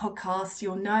all these podcasts,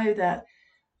 you'll know that,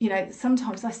 you know,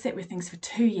 sometimes I sit with things for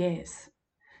 2 years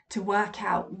to work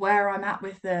out where I'm at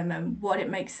with them and what it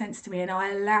makes sense to me, and I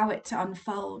allow it to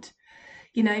unfold.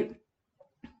 You know,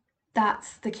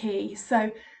 that's the key.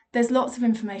 So there's lots of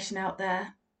information out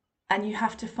there, and you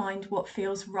have to find what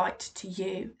feels right to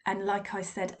you. And like I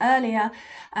said earlier,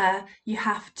 you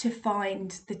have to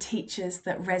find the teachers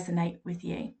that resonate with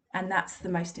you, and that's the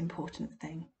most important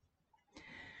thing.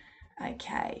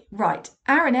 Okay, right.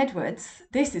 Aaron Edwards,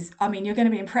 you're going to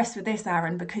be impressed with this,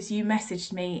 Aaron, because you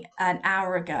messaged me an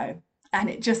hour ago. And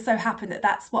it just so happened that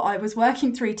that's what I was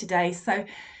working through today. So,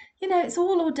 it's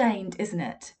all ordained, isn't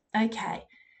it? Okay.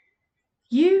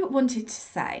 You wanted to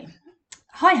say,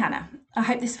 "Hi, Hannah. I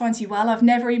hope this finds you well. I've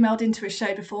never emailed into a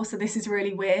show before, so this is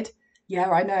really weird." Yeah,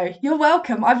 I know. You're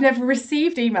welcome. I've never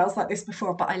received emails like this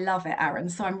before, but I love it, Aaron.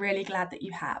 So I'm really glad that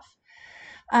you have.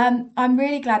 I'm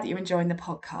really glad that you're enjoying the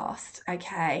podcast.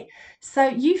 Okay. So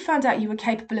you found out you were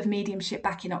capable of mediumship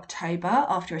back in October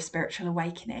after a spiritual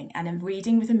awakening and a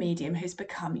reading with a medium who's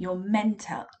become your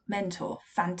mentor.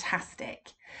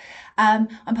 Fantastic. I'm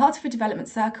part of a development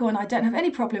circle and I don't have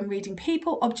any problem reading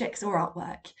people, objects, or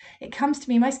artwork. It comes to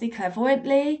me mostly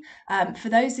clairvoyantly. For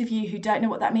those of you who don't know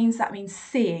what that means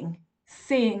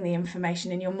seeing the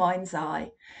information in your mind's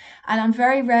eye. And I'm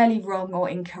very rarely wrong or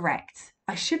incorrect.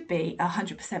 I should be a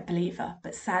 100% believer,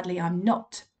 but sadly I'm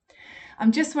not.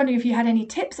 I'm just wondering if you had any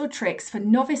tips or tricks for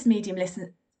novice medium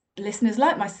listeners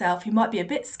like myself who might be a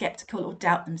bit skeptical or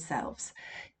doubt themselves.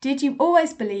 Did you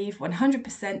always believe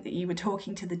 100% that you were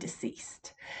talking to the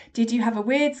deceased? Did you have a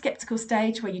weird skeptical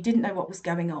stage where you didn't know what was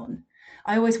going on?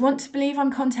 I always want to believe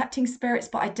I'm contacting spirits,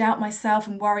 but I doubt myself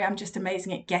and worry I'm just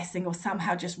amazing at guessing or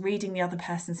somehow just reading the other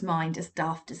person's mind, as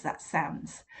daft as that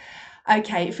sounds.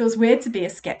 Okay, it feels weird to be a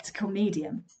skeptical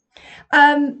medium.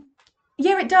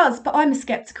 Yeah, it does, but I'm a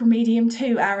skeptical medium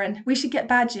too, Aaron. We should get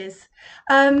badges.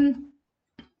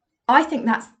 I think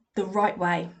that's the right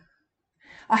way.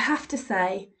 I have to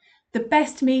say, the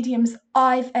best mediums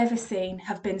I've ever seen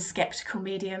have been skeptical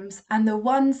mediums, and the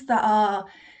ones that are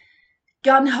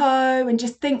gung-ho and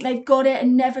just think they've got it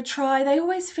and never try, they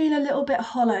always feel a little bit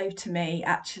hollow to me,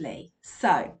 actually.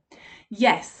 So,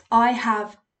 yes, I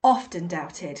have often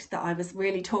doubted that I was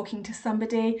really talking to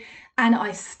somebody, and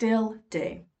I still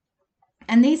do.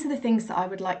 And these are the things that I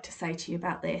would like to say to you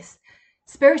about this.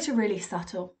 Spirit are really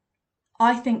subtle.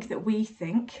 I think that we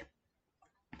think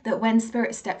that when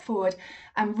spirits step forward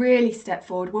and really step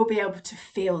forward, we'll be able to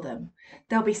feel them.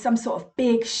 There'll be some sort of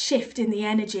big shift in the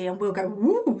energy and we'll go,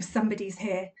 "Woo, somebody's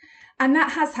here." And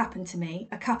that has happened to me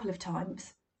a couple of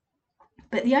times.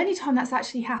 But the only time that's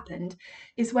actually happened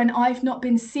is when I've not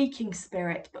been seeking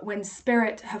spirit, but when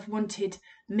spirit have wanted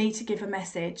me to give a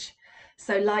message.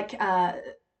 So like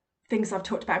things I've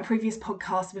talked about in previous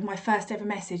podcasts with my first ever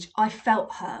message, I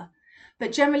felt her.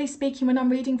 But generally speaking, when I'm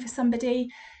reading for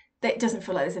somebody, it doesn't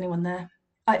feel like there's anyone there.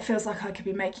 It feels like I could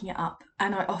be making it up.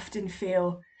 And I often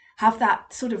have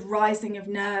that sort of rising of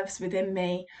nerves within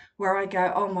me where I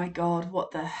go, "Oh my God,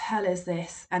 what the hell is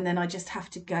this?" And then I just have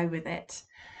to go with it.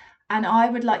 And I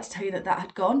would like to tell you that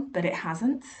had gone, but it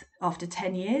hasn't. After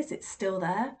 10 years, it's still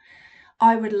there.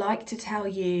 I would like to tell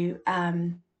you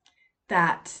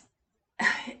that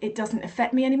it doesn't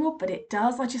affect me anymore, but it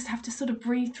does. I just have to sort of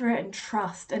breathe through it and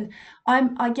trust. And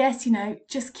I guess,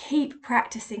 just keep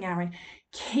practicing, Aaron.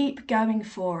 Keep going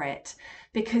for it,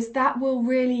 because that will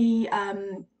really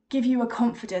give you a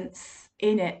confidence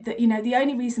in it that, the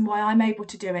only reason why I'm able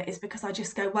to do it is because I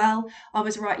just go, "Well, I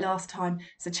was right last time,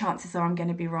 so chances are I'm going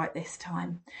to be right this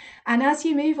time." And as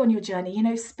you move on your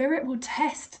journey, spirit will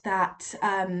test that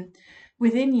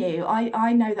within you.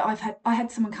 I know that I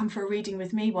had someone come for a reading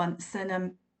with me once,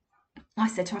 and I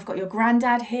said to her, "I've got your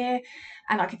granddad here,"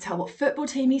 and I could tell what football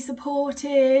team he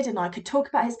supported, and I could talk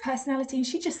about his personality, and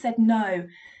she just said no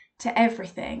to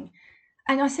everything.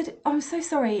 And I said, "I'm so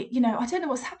sorry, I don't know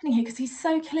what's happening here because he's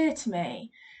so clear to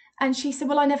me." And she said,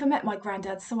 "Well, I never met my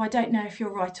granddad, so I don't know if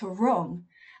you're right or wrong."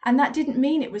 And that didn't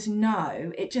mean it was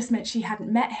no, it just meant she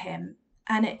hadn't met him.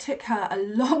 And it took her a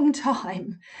long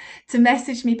time to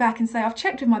message me back and say, "I've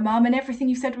checked with my mum and everything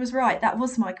you said was right. That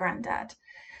was my granddad."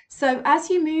 So as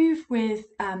you move with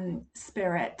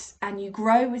spirit and you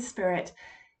grow with spirit,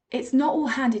 it's not all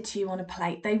handed to you on a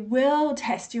plate. They will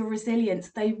test your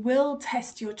resilience. They will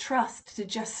test your trust to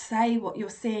just say what you're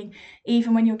seeing,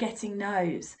 even when you're getting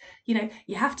no's. You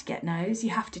have to get no's,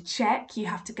 you have to check, you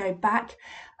have to go back.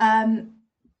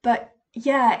 But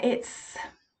yeah, it's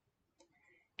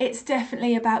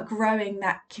definitely about growing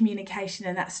that communication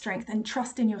and that strength and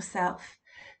trust in yourself.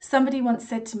 Somebody once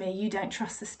said to me, "You don't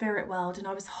trust the spirit world," and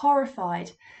I was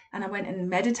horrified. And I went and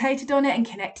meditated on it and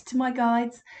connected to my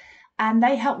guides. And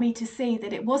they helped me to see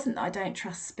that it wasn't that I don't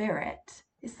trust spirit,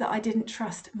 it's that I didn't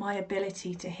trust my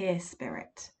ability to hear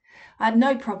spirit. I had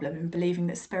no problem in believing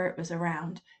that spirit was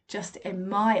around, just in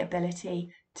my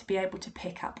ability to be able to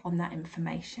pick up on that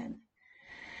information.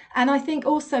 And I think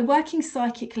also working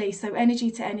psychically, so energy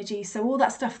to energy, so all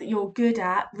that stuff that you're good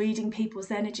at, reading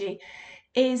people's energy,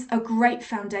 is a great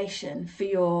foundation for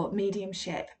your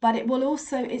mediumship. But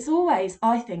it's always,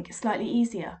 I think, slightly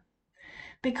easier.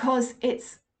 because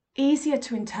it's easier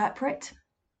to interpret.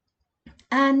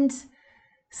 And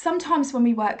sometimes when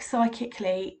we work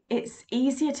psychically, it's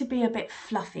easier to be a bit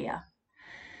fluffier.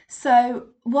 So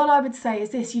what I would say is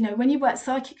this, when you work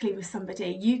psychically with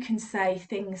somebody, you can say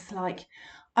things like,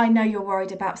 I know you're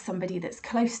worried about somebody that's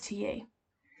close to you.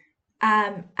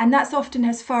 And that's often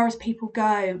as far as people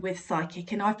go with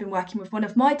psychic. And I've been working with one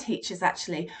of my teachers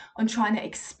actually on trying to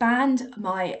expand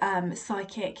my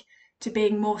psychic to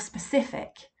being more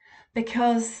specific,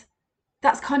 because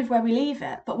that's kind of where we leave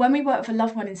it. But when we work with a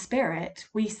loved one in spirit,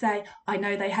 we say, I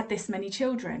know they had this many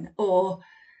children, or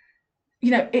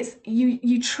it's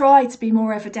you try to be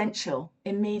more evidential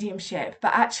in mediumship,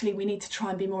 but actually we need to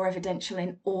try and be more evidential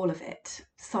in all of it,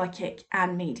 psychic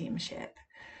and mediumship.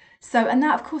 So, and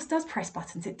that of course does press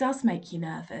buttons. It does make you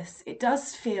nervous. It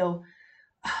does feel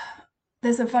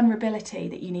there's a vulnerability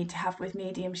that you need to have with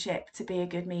mediumship to be a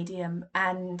good medium.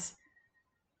 And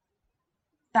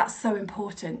that's so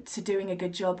important to doing a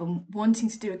good job and wanting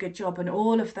to do a good job and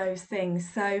all of those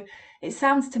things. So it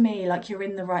sounds to me like you're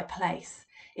in the right place.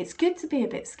 It's good to be a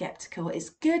bit skeptical. It's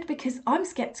good because I'm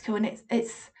skeptical, and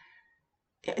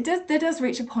there does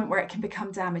reach a point where it can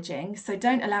become damaging. So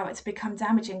don't allow it to become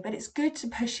damaging, but it's good to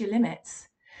push your limits.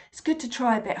 It's good to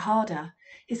try a bit harder.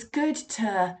 It's good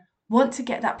to want to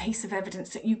get that piece of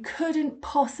evidence that you couldn't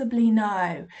possibly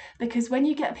know, because when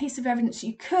you get a piece of evidence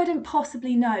you couldn't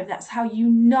possibly know, that's how you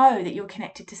know that you're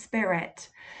connected to spirit.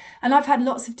 And I've had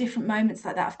lots of different moments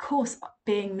like that. Of course,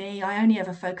 being me, I only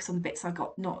ever focus on the bits I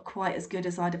got not quite as good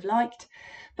as I'd have liked.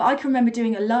 But I can remember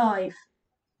doing a live,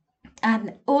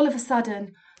 and all of a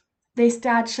sudden, this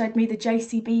dad showed me the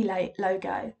JCB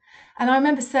logo. And I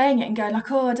remember saying it and going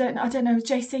like, oh, I don't know,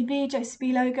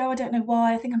 JCB logo. I don't know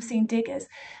why. I think I'm seeing diggers.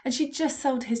 And she just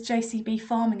sold his JCB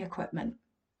farming equipment.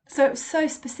 So it was so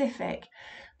specific.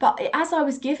 But as I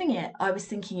was giving it, I was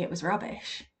thinking it was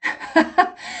rubbish.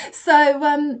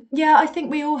 So, yeah, I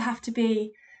think we all have to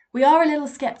be, we are a little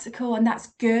skeptical, and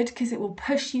that's good because it will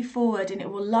push you forward and it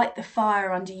will light the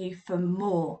fire under you for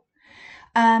more.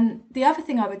 The other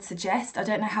thing I would suggest, I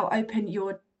don't know how open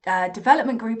your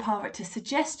development group are to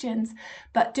suggestions,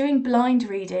 but doing blind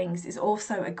readings is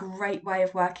also a great way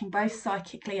of working both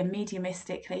psychically and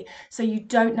mediumistically, so you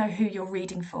don't know who you're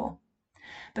reading for,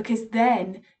 because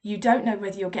then you don't know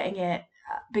whether you're getting it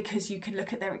because you can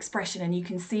look at their expression and you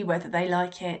can see whether they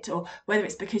like it, or whether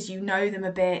it's because you know them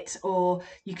a bit, or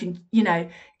you can,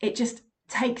 it just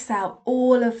takes out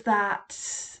all of that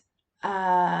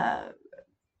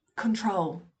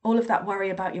control, all of that worry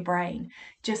about your brain.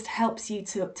 Just helps you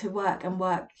to work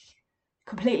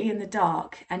completely in the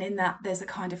dark, and in that there's a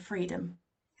kind of freedom.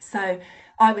 So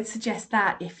I would suggest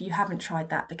that if you haven't tried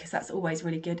that, because that's always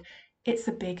really good. It's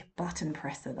a big button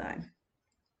presser though.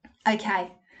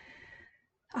 Okay,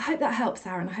 I hope that helps,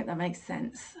 Aaron. I hope that makes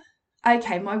sense.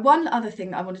 Okay, my one other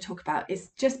thing that I want to talk about is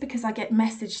just because I get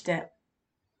messaged it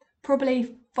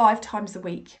probably 5 times a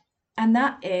week, and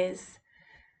that is,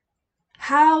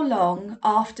 how long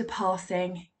after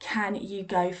passing can you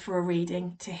go for a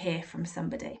reading to hear from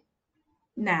somebody?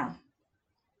 Now,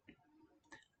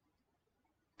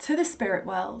 to the spirit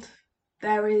world,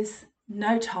 there is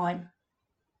no time.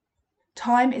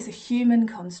 Time is a human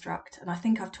construct, and I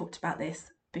think I've talked about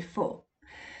this before.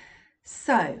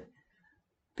 So,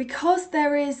 because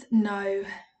there is no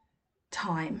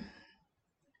time,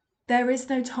 there is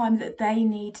no time that they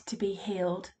need to be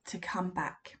healed to come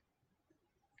back.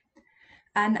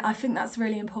 And I think that's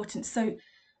really important. So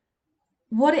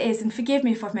what it is, and forgive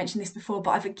me if I've mentioned this before,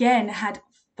 but I've again had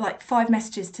like 5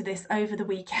 messages to this over the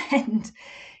weekend,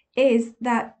 is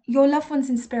that your loved ones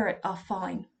in spirit are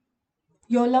fine.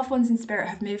 Your loved ones in spirit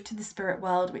have moved to the spirit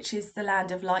world, which is the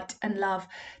land of light and love.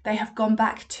 They have gone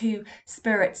back to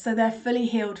spirit. So they're fully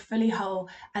healed, fully whole,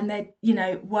 and they're,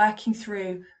 working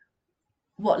through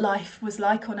what life was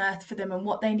like on earth for them and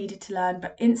what they needed to learn.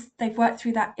 But they've worked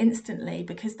through that instantly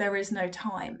because there is no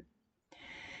time.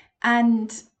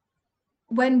 And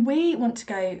when we want to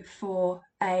go for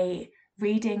a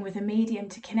reading with a medium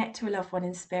to connect to a loved one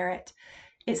in spirit,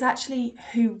 it's actually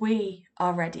who we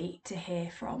are ready to hear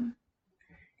from.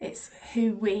 It's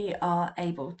who we are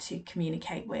able to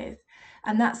communicate with.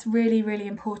 And that's really, really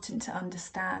important to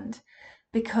understand,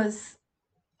 because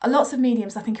lots of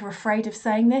mediums, I think, are afraid of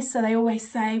saying this. So they always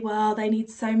say, well, they need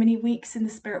so many weeks in the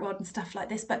spirit world and stuff like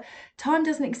this. But time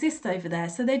doesn't exist over there.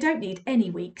 So they don't need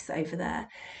any weeks over there.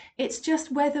 It's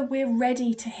just whether we're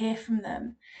ready to hear from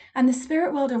them. And the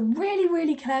spirit world are really,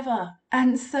 really clever.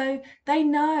 And so they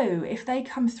know if they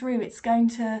come through, it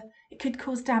could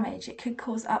cause damage. It could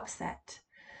cause upset.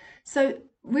 So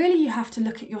really you have to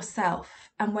look at yourself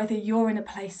and whether you're in a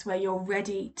place where you're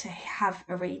ready to have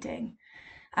a reading.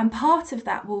 And part of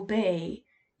that will be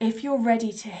if you're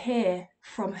ready to hear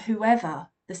from whoever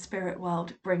the spirit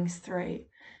world brings through,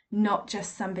 not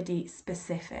just somebody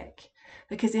specific.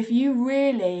 Because if you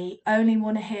really only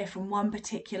want to hear from one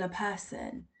particular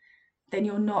person, then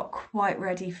you're not quite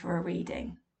ready for a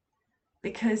reading.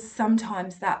 Because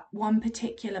sometimes that one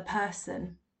particular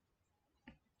person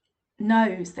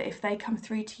knows that if they come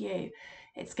through to you,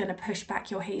 it's going to push back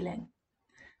your healing,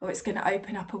 or it's going to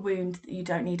open up a wound that you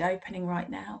don't need opening right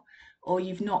now, or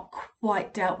you've not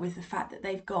quite dealt with the fact that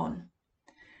they've gone.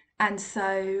 And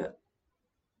so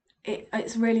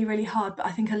it's really, really hard. But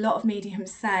I think a lot of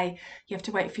mediums say you have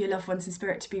to wait for your loved ones in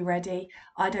spirit to be ready.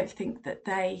 I don't think that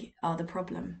they are the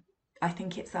problem. I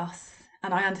think it's us.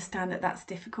 And I understand that that's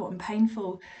difficult and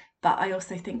painful, but I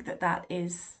also think that that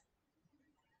is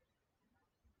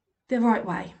the right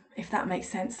way, if that makes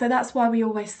sense. So that's why we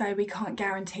always say we can't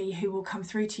guarantee who will come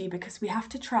through to you, because we have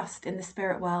to trust in the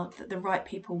spirit world that the right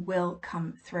people will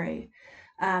come through.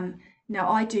 Now,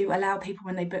 I do allow people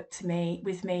when they book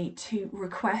with me to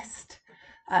request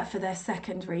for their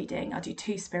second reading. I do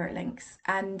 2 spirit links,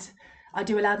 and I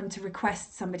do allow them to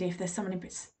request somebody if there's someone in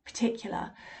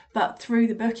particular, but through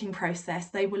the booking process,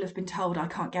 they will have been told I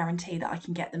can't guarantee that I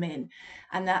can get them in.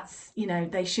 And that's,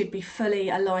 they should be fully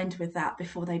aligned with that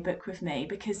before they book with me,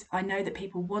 because I know that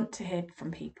people want to hear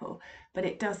from people, but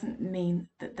it doesn't mean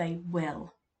that they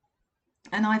will.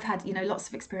 And I've had, lots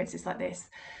of experiences like this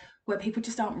where people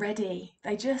just aren't ready.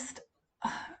 They just,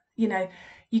 you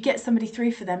get somebody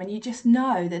through for them and you just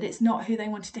know that it's not who they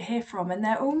wanted to hear from, and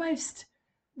they're almost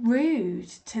rude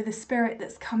to the spirit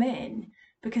that's come in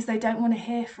because they don't want to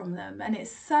hear from them. And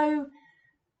it's so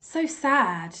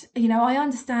sad. I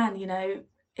understand,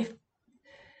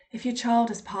 if your child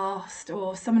has passed,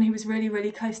 or someone who was really,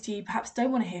 really close to you perhaps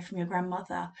don't want to hear from your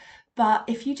grandmother. But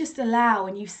if you just allow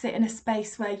and you sit in a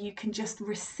space where you can just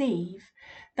receive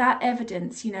that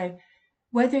evidence,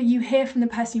 whether you hear from the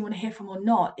person you want to hear from or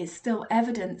not, it's still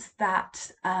evidence that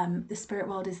the spirit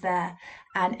world is there,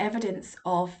 and evidence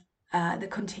of the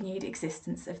continued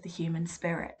existence of the human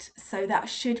spirit. So that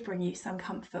should bring you some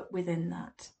comfort within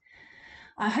that.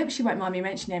 I hope she won't mind me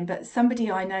mentioning, but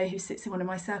somebody I know who sits in one of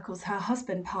my circles, her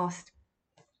husband passed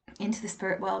into the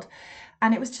spirit world,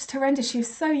 and it was just horrendous. She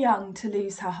was so young to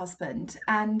lose her husband,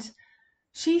 and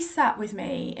she sat with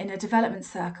me in a development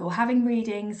circle, having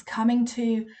readings, coming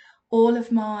to all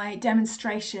of my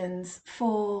demonstrations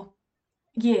for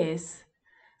years,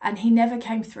 and he never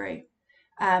came through.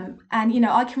 And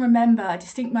I can remember a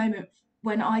distinct moment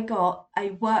when I got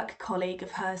a work colleague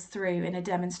of hers through in a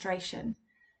demonstration,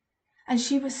 and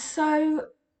she was so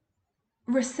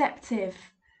receptive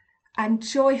and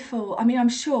joyful. I mean, I'm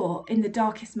sure in the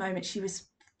darkest moment she was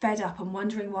fed up and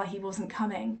wondering why he wasn't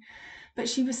coming, but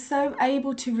she was so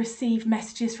able to receive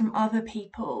messages from other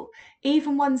people,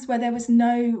 even ones where there was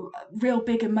no real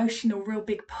big emotional, real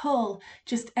big pull,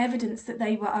 just evidence that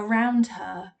they were around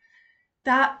her,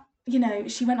 that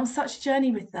she went on such a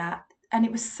journey with that, and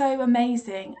it was so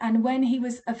amazing. And when he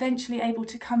was eventually able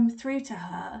to come through to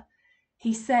her,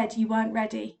 he said, "You weren't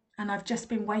ready, and I've just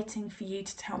been waiting for you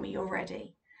to tell me you're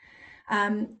ready."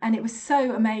 And it was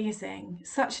so amazing,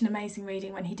 such an amazing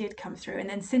reading when he did come through. And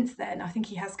then since then, I think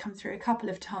he has come through a couple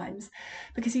of times,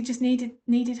 because he just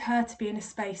needed her to be in a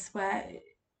space where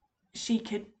she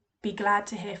could be glad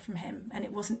to hear from him, and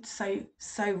it wasn't so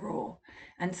raw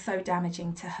and so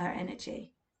damaging to her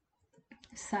energy.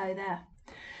 So there.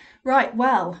 Right,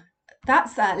 well,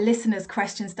 that's listeners'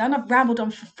 questions done. I've rambled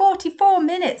on for 44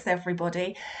 minutes,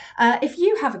 everybody. If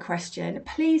you have a question,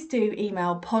 please do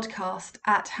email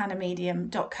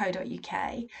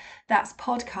podcast@hannahmedium.co.uk. That's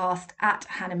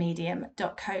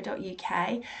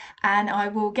podcast@hannahmedium.co.uk. And I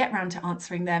will get round to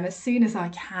answering them as soon as I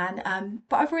can.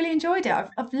 But I've really enjoyed it.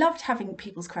 I've loved having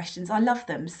people's questions. I love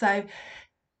them. So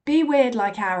be weird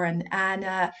like Aaron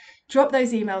and drop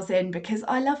those emails in, because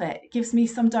I love it. It gives me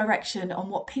some direction on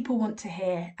what people want to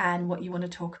hear and what you want to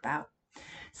talk about.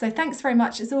 So thanks very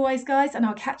much as always, guys, and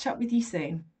I'll catch up with you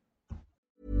soon.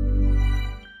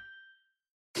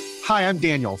 Hi, I'm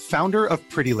Daniel, founder of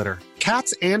Pretty Litter.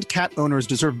 Cats and cat owners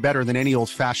deserve better than any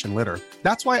old-fashioned litter.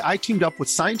 That's why I teamed up with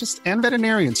scientists and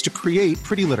veterinarians to create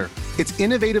Pretty Litter. Its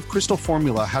innovative crystal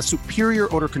formula has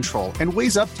superior odor control and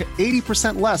weighs up to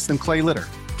 80% less than clay litter.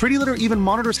 Pretty Litter even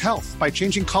monitors health by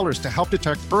changing colors to help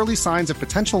detect early signs of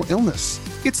potential illness.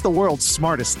 It's the world's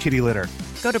smartest kitty litter.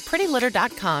 Go to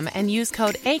prettylitter.com and use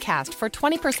code ACAST for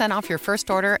 20% off your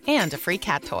first order and a free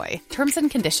cat toy. Terms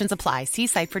and conditions apply. See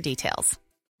site for details.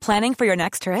 Planning for your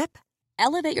next trip?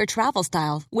 Elevate your travel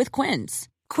style with Quince.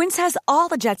 Quince has all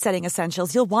the jet-setting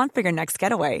essentials you'll want for your next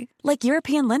getaway, like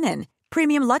European linen,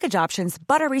 premium luggage options,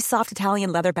 buttery soft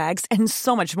Italian leather bags, and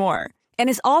so much more. And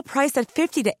is all priced at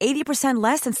 50 to 80%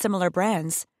 less than similar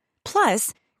brands.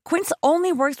 Plus, Quince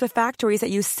only works with factories that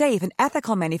use safe and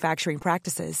ethical manufacturing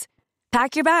practices.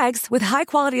 Pack your bags with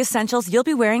high-quality essentials you'll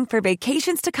be wearing for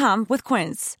vacations to come with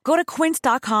Quince. Go to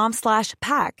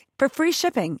quince.com/pack for free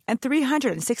shipping and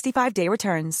 365-day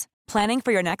returns. Planning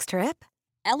for your next trip?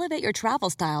 Elevate your travel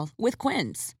style with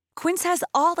Quince. Quince has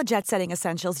all the jet-setting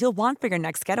essentials you'll want for your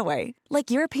next getaway,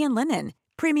 like European linen,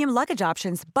 premium luggage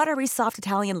options, buttery soft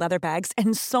Italian leather bags,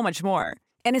 and so much more.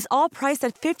 And is all priced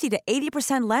at 50 to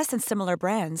 80% less than similar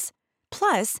brands.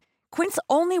 Plus, Quince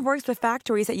only works with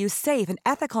factories that use safe and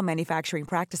ethical manufacturing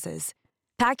practices.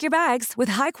 Pack your bags with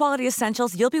high-quality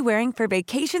essentials you'll be wearing for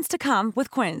vacations to come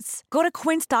with Quince. Go to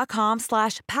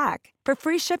quince.com/pack for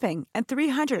free shipping and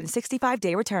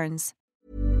 365-day returns.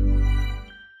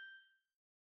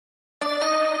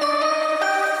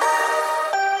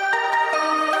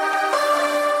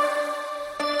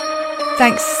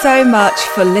 Thanks so much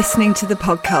for listening to the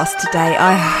podcast today.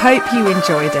 I hope you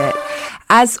enjoyed it.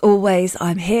 As always,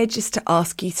 I'm here just to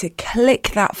ask you to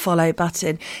click that follow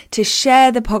button, to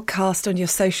share the podcast on your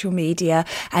social media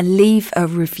and leave a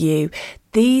review.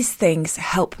 These things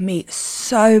help me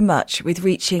so much with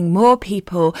reaching more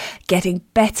people, getting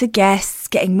better guests,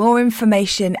 getting more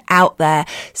information out there.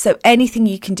 So anything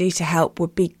you can do to help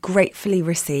would be gratefully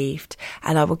received.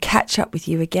 And I will catch up with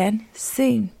you again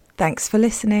soon. Thanks for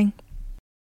listening.